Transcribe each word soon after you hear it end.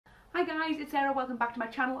Hi guys, it's Sarah. Welcome back to my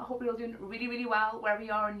channel. I hope you're all doing really well wherever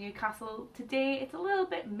you are in Newcastle. Today it's a little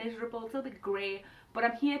bit miserable, it's a little bit grey, but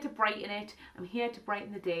I'm here to brighten it. I'm here to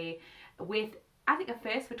brighten the day with, I think, a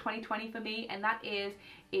first for 2020 for me, and that is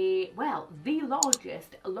the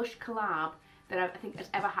largest Lush collab that I think has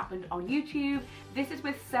ever happened on YouTube. This is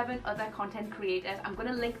with 7 other content creators. I'm going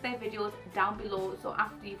to link their videos down below, so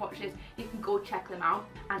after you've watched this you can go check them out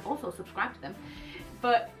and also subscribe to them.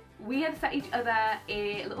 But we have set each other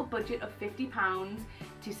a little budget of £50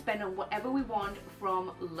 to spend on whatever we want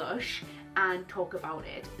from Lush and talk about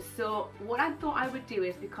it. So what I thought I would do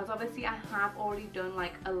is, because obviously I have already done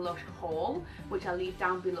like a Lush haul, which I'll leave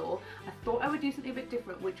down below, I thought I would do something a bit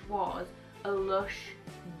different, which was a Lush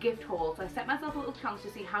gift haul. So I set myself a little challenge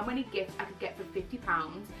to see how many gifts I could get for £50,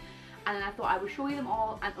 and then I thought I would show you them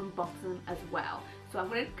all and unbox them as well. So I'm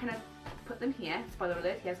going to kind of put them here. Spoiler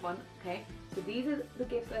alert, here's one. Okay, so these are the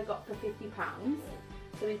gifts that I got for £50.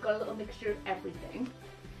 So we've got a little mixture of everything.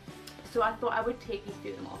 So I thought I would take you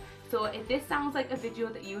through them all. So if this sounds like a video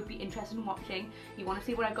that you would be interested in watching, you want to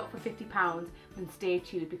see what I got for £50, then stay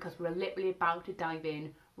tuned, because we're literally about to dive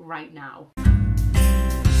in right now.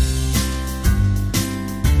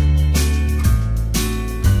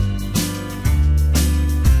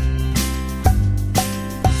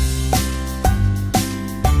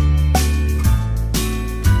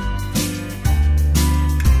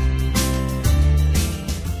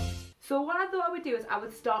 So what I thought I would do is I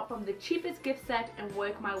would start from the cheapest gift set and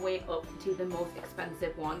work my way up to the most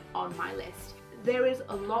expensive one on my list. There is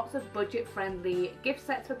lots of budget friendly gift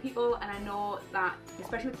sets for people, and I know that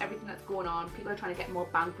especially with everything that's going on, people are trying to get more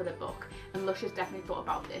bang for the buck, and Lush has definitely thought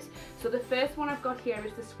about this. So the first one I've got here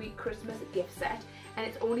is the Sweet Christmas gift set, and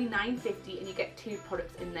it's only £9.50 and you get 2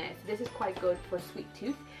 products in there. So this is quite good for a sweet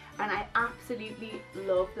tooth, and I absolutely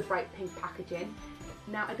love the bright pink packaging.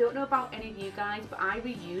 Now, I don't know about any of you guys, but I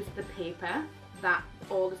reuse the paper that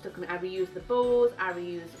all the stuff comes in. I reuse the bows, I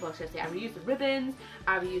reuse the ribbons,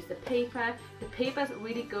 I reuse the paper. The paper's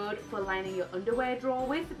really good for lining your underwear drawer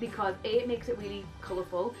with, because A, it makes it really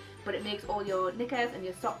colourful, but it makes all your knickers and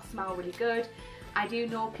your socks smell really good. I do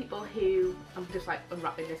know people who, I'm just like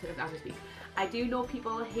unwrapping this as we speak, I do know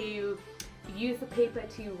people who use the paper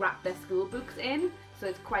to wrap their school books in, so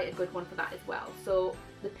it's quite a good one for that as well. So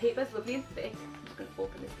the paper's lovely and thick. I'm just going to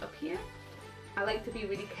open this up here. I like to be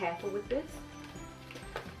really careful with this.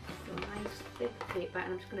 So nice thick paper,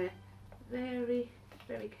 and I'm just going to very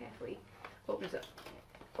carefully open this up.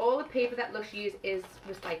 All the paper that Lush use is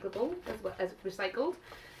recyclable, as well as recycled.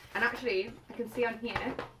 And actually, I can see on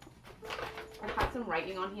here, I've had some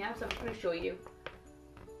writing on here, so I'm just going to show you.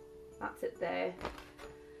 That's it there.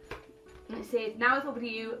 And it says, now it's over to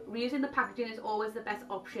you. Reusing the packaging is always the best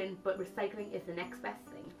option, but recycling is the next best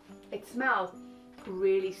thing. It smells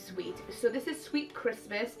really sweet. So this is Sweet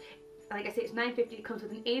Christmas. Like I say, it's £9.50. It comes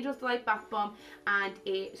with an Angel's Delight bath bomb and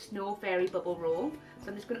a Snow Fairy bubble roll.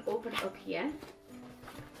 So I'm just going to open it up here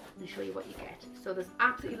and show you what you get. So there's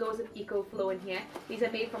absolutely loads of eco flow in here. These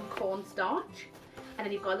are made from cornstarch, and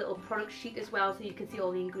then you've got a little product sheet as well, so you can see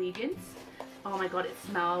all the ingredients. Oh my god, it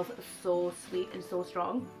smells so sweet and so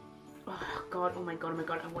strong. Oh god, oh my god,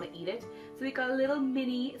 I want to eat it. So we've got a little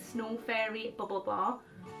mini Snow Fairy bubble bar.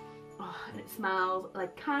 Oh, and it smells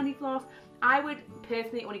like candy floss. I would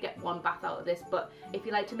personally only get 1 bath out of this, but if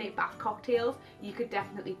you like to make bath cocktails, you could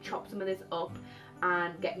definitely chop some of this up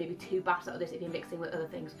and get maybe 2 baths out of this if you're mixing with other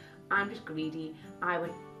things. I'm just greedy. I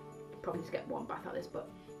would probably just get 1 bath out of this, but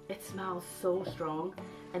it smells so strong.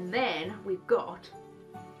 And then we've got,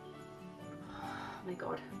 oh my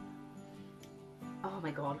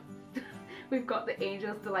god, we've got the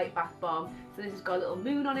Angel's Delight bath bomb. So this has got a little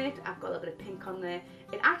moon on it. I've got a little bit of pink on there.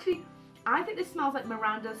 It actually, I think this smells like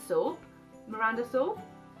Miranda soap.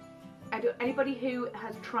 Anybody who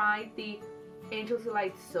has tried the Angel's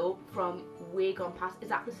Delight soap from way gone past, is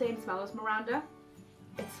that the same smell as Miranda?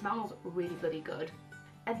 It smells really bloody good.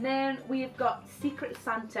 And then we've got Secret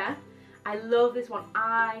Santa. I love this one.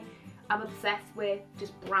 I am obsessed with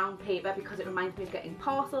just brown paper because it reminds me of getting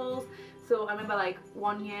parcels. So I remember like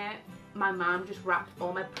one year my mum just wrapped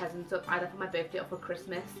all my presents up either for my birthday or for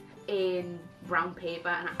Christmas in brown paper,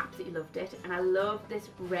 and I absolutely loved it. And I love this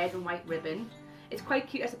red and white ribbon. It's quite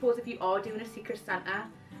cute, I suppose, if you are doing a Secret Santa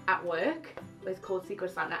at work. It's called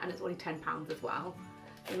Secret Santa and it's only £10 as well.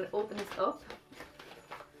 I'm going to open this up.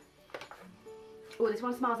 Oh, this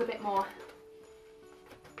one smells a bit more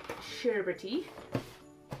sherbety.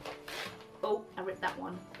 Oh, I ripped that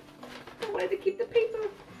one. I wanted to keep the paper.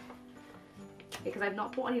 Because I've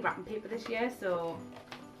not bought any wrapping paper this year, so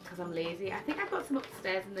because I'm lazy. I think I've got some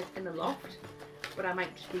upstairs in the loft, but I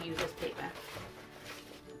might just reuse this paper.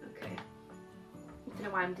 Okay. I don't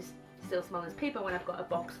know why I'm just still smell this paper when I've got a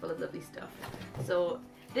box full of lovely stuff. So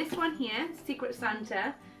this one here, Secret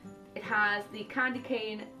Santa, it has the candy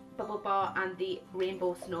cane, bubble bar and the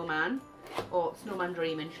rainbow snowman, or snowman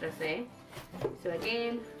dreaming should I say. So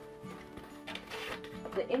again,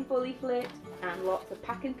 the info leaflet and lots of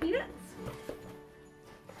packing peanuts.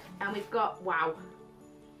 And we've got, wow,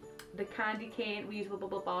 the candy cane reusable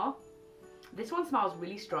bubble bar. This one smells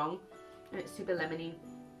really strong and it's super lemony,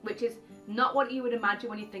 which is not what you would imagine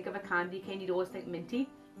when you think of a candy cane. You'd always think minty,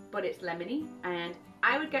 but it's lemony. And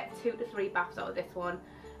I would get 2 to 3 baths out of this one.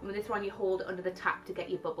 And with this one you hold it under the tap to get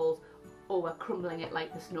your bubbles, or we're crumbling it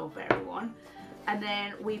like the Snow Fairy one. And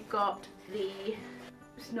then we've got the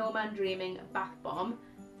Snowman Dreaming Bath Bomb.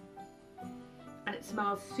 And it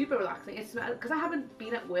smells super relaxing. It smells, because I haven't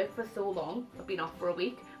been at work for so long, I've been off for a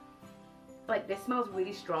week. Like, this smells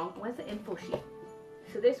really strong. Where's the info sheet?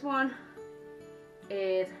 So this one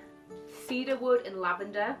is cedarwood and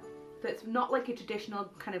lavender. So it's not like a traditional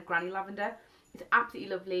kind of granny lavender. It's absolutely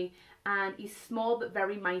lovely. And he's small but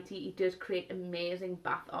very mighty. He does create amazing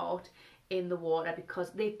bath art in the water because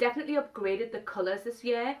they've definitely upgraded the colours this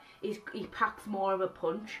year. He packs more of a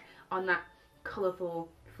punch on that colourful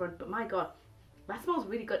front. But my god, that smells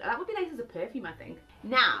really good. And that would be nice as a perfume, I think.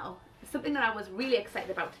 Now, something that I was really excited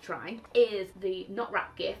about to try is the Not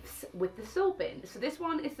Wrap gifts with the soap in. So this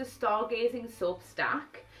one is the Stargazing Soap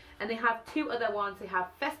Stack. And they have 2 other ones. They have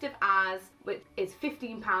Festive As, which is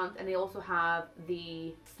 £15, and they also have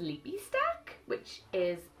the Sleepy Stack, which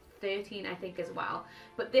is 13 I think as well.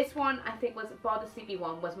 But this one I think was, bar the sleepy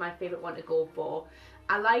one, was my favourite one to go for.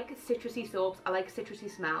 I like citrusy soaps, I like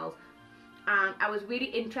citrusy smells, and I was really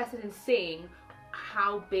interested in seeing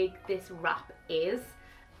how big this wrap is.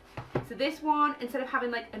 So this one, instead of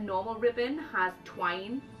having like a normal ribbon, has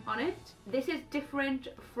twine on it. This is different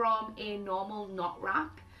from a normal knot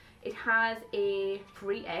wrap. It has a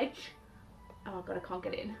free edge. Oh my god, I can't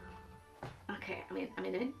get in. Okay, I'm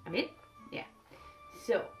in. Yeah.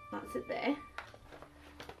 So that's it there.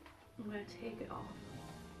 I'm going to take it off.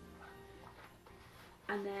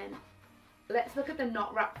 And then let's look at the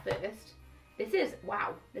knot wrap first. This is,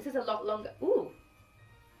 wow, this is a lot longer. Ooh.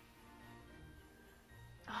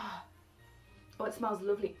 Oh, it smells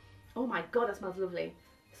lovely. Oh my god, that smells lovely.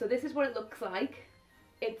 So this is what it looks like.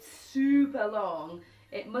 It's super long.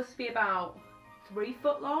 It must be about 3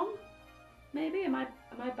 foot long, maybe. Am I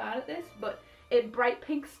bad at this? But in bright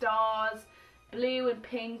pink stars, blue and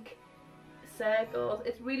pink circles.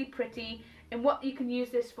 It's really pretty. And what you can use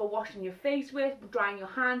this for washing your face with, drying your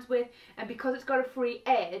hands with, and because it's got a free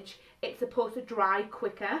edge, it's supposed to dry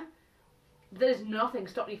quicker. There's nothing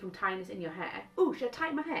stopping you from tying this in your hair. Ooh, should I tie it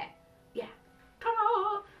in my hair? Yeah.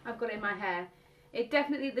 Ta-da! I've got it in my hair. It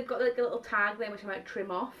definitely, they've got like a little tag there which I might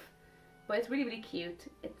trim off. But it's really, really cute.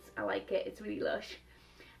 I like it. It's really lush.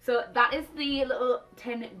 So that is the little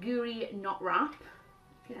Tenuguri knot wrap.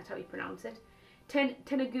 I think that's how you pronounce it.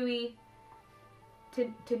 Tenugi.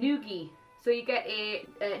 So you get a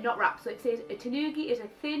knot wrap. So it says a tenugi is a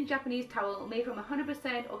thin Japanese towel made from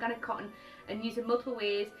 100% organic cotton and used in multiple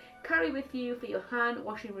ways. Carry with you for your hand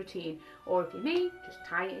washing routine, or if you may, just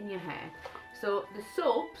tie it in your hair. So the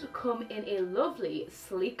soaps come in a lovely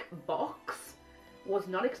sleek box. Was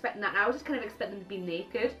not expecting that. I was just kind of expecting them to be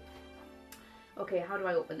naked. Okay, how do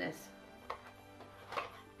I open this?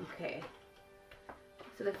 Okay.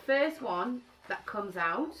 So the first one that comes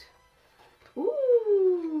out,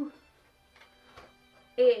 ooh,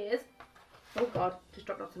 is, oh god, just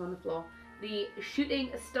dropped something on the floor. The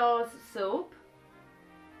Shooting Stars soap.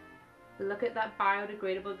 Look at that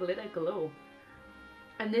biodegradable glitter glow.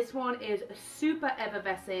 And this one is super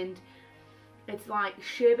effervescent. It's like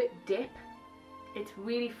sherbet dip. It's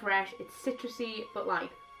really fresh. It's citrusy, but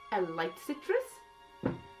like a light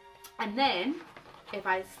citrus. And then, if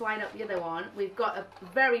I slide up the other one, we've got a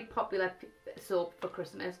very popular soap for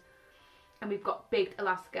Christmas. And we've got Baked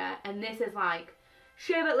Alaska. And this is like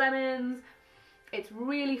sherbet lemons. It's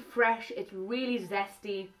really fresh. It's really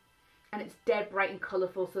zesty. And it's dead bright and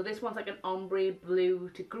colourful. So this one's like an ombre blue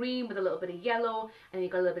to green with a little bit of yellow. And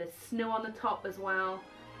you've got a little bit of snow on the top as well.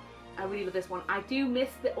 I really love this one. I do miss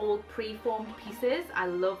the old pre-formed pieces. I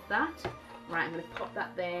love that. Right, I'm going to pop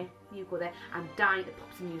that there. You go there. I'm dying to pop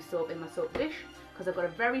some new soap in my soap dish because I've got a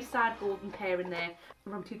very sad golden pair in there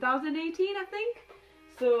from 2018, I think.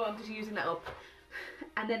 So I'm just using that up.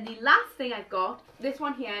 And then the last thing I've got, this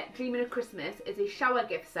one here, Dreaming of Christmas, is a shower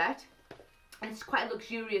gift set. And it's quite a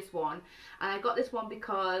luxurious one. And I got this one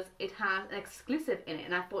because it has an exclusive in it.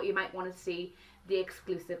 And I thought you might want to see the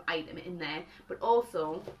exclusive item in there. But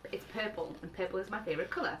also, it's purple. And purple is my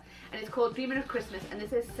favourite colour. And it's called Dreaming of Christmas. And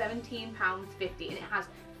this is £17.50. And it has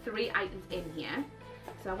 3 items in here.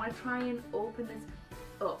 So I want to try and open this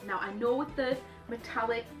up. Now I know with the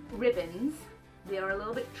metallic ribbons, they are a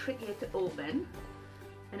little bit trickier to open.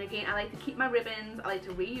 And again, I like to keep my ribbons, I like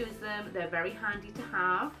to reuse them, they're very handy to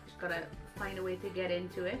have. Just gotta find a way to get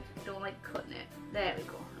into it. I don't like cutting it. There we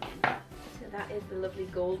go. So that is the lovely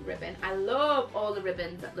gold ribbon. I love all the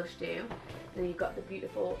ribbons that Lush do. Then you've got the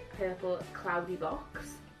beautiful purple cloudy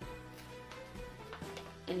box.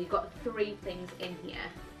 And you've got 3 things in here.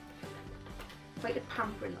 Quite a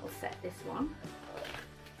pampering little set, this one.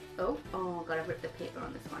 Oh god, I've ripped the paper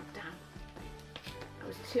on this one. Damn. I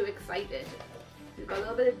was too excited. We've got a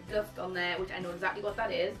little bit of dust on there, which I know exactly what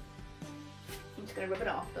that is. I'm just going to rip it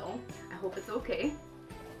off though. I hope it's okay.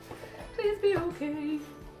 Please be okay.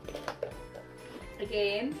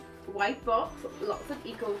 Again, white box, lots of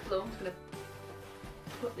eco flow. I'm just going to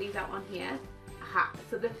put these out on here. Aha.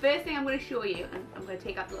 So the first thing I'm going to show you, and I'm going to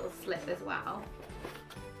take out the little slip as well.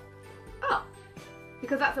 Oh,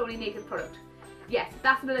 because that's only naked product. Yes,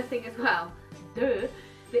 that's another thing as well. Duh.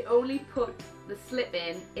 They only put the slip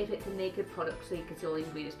in if it's a naked product so you can see all the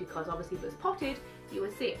ingredients, because obviously if it was potted you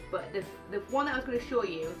would see it. But the one that I was going to show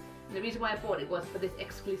you, and the reason why I bought it was for this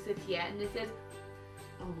exclusive here, and this is,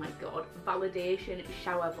 oh my god, Validation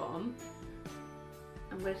Shower Bomb.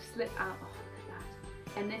 I'm going to slip out, oh look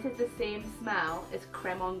at that. And this is the same smell as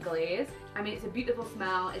creme anglaise. I mean, it's a beautiful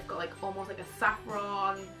smell. It's got like almost like a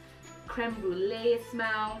saffron, creme brulee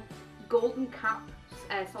smell, golden cap.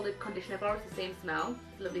 Solid conditioner bar, it's the same smell.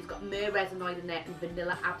 It's lovely. It's got myrrh resinoid in there and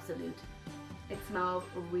vanilla absolute. It smells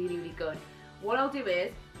really, really good. What I'll do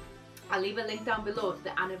is I'll leave a link down below to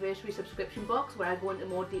the anniversary subscription box where I go into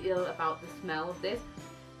more detail about the smell of this.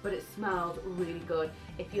 But it smells really good.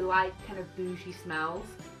 If you like kind of bougie smells,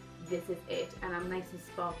 this is it. And I'm nice and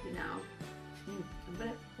sparkly now. I'm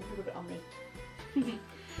gonna rub it on me.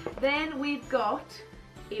 Then we've got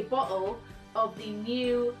a bottle of the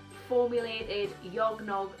new formulated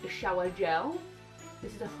Yognog shower gel.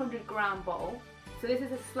 This is a 100-gram bottle. So this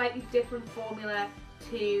is a slightly different formula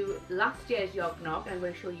to last year's Yognog, and I'm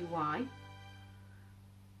going to show you why.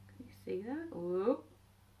 Can you see that? Ooh.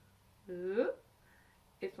 Ooh.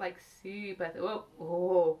 It's like super,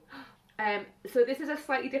 oh. So this is a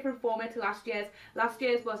slightly different formula to last year's. Last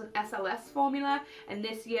year's was an SLS formula, and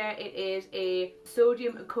this year it is a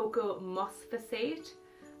sodium cocoa phosphate.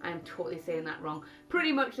 I'm totally saying that wrong.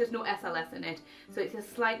 Pretty much there's no SLS in it. So it's a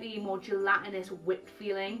slightly more gelatinous whipped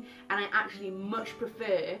feeling, and I actually much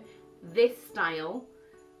prefer this style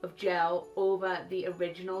of gel over the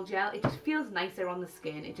original gel. It just feels nicer on the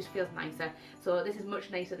skin. It just feels nicer. So this is much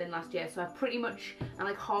nicer than last year. So I'm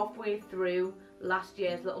like halfway through last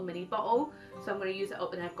year's little mini bottle. So I'm going to use it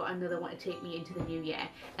up, and I've got another one to take me into the new year.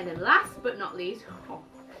 And then last but not least, oh,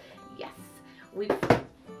 yes,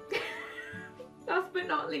 last but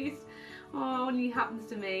not least, oh, only happens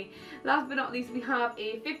to me. Last but not least, we have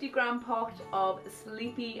a 50-gram pot of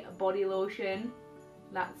Sleepy body lotion.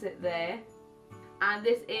 That's it there. And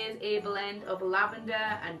this is a blend of lavender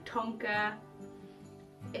and tonka.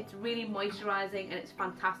 It's really moisturising, and it's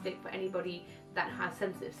fantastic for anybody that has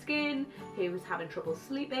sensitive skin, who's having trouble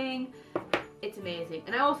sleeping. It's amazing.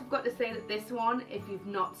 And I also forgot to say that this one, if you've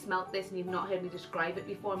not smelt this and you've not heard me describe it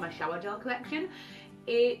before in my shower gel collection,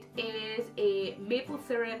 it is a maple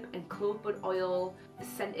syrup and clove bud oil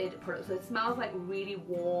scented product. So it smells like really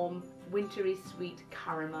warm, wintry sweet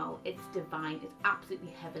caramel. It's divine. It's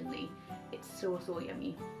absolutely heavenly. It's so, so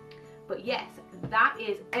yummy. But yes, that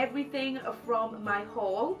is everything from my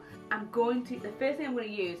haul. The first thing I'm going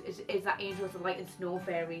to use is that Angels of Light and Snow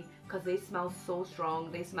Fairy, because they smell so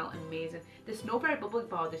strong. They smell amazing. The Snow Fairy bubble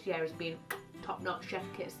bar this year has been top-notch, chef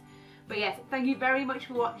kiss. But yes, thank you very much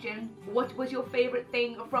for watching. What was your favourite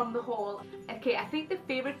thing from the haul? Okay, I think the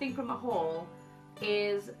favourite thing from the haul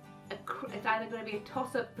is it's either going to be a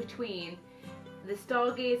toss-up between the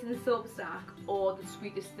Stargaze and the Silver Sack or the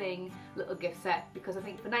Sweetest Thing little gift set, because I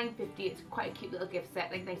think for $9.50 it's quite a cute little gift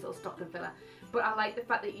set, like nice little stocking filler. But I like the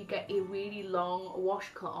fact that you get a really long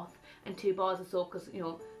washcloth and 2 bars of soap, because you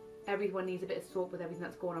know everyone needs a bit of soap with everything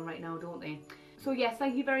that's going on right now, don't they? So yes,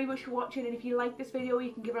 thank you very much for watching, and if you like this video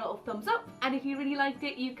you can give it a little thumbs up, and if you really liked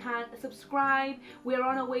it you can subscribe. We're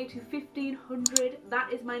on our way to 1,500.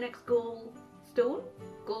 That is my next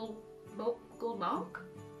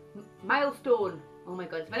milestone. Oh my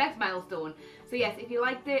god, it's my next milestone. So yes, if you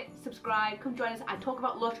liked it, subscribe, come join us. I talk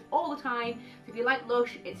about Lush all the time. So if you like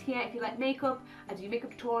Lush, it's here. If you like makeup, I do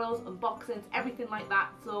makeup tutorials, unboxings, everything like that.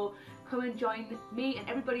 So come and join me and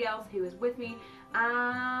everybody else who is with me.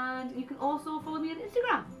 And you can also follow me on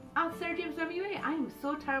Instagram at SarahJamesWA. I am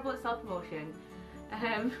so terrible at self-promotion.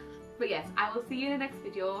 But yes, I will see you in the next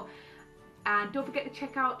video. And don't forget to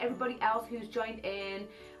check out everybody else who's joined in.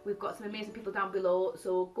 We've got some amazing people down below,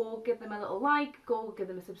 so go give them a little like, go give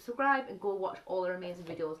them a subscribe, and go watch all their amazing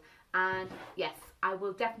videos. And yes, I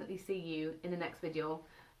will definitely see you in the next video.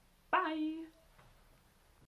 Bye!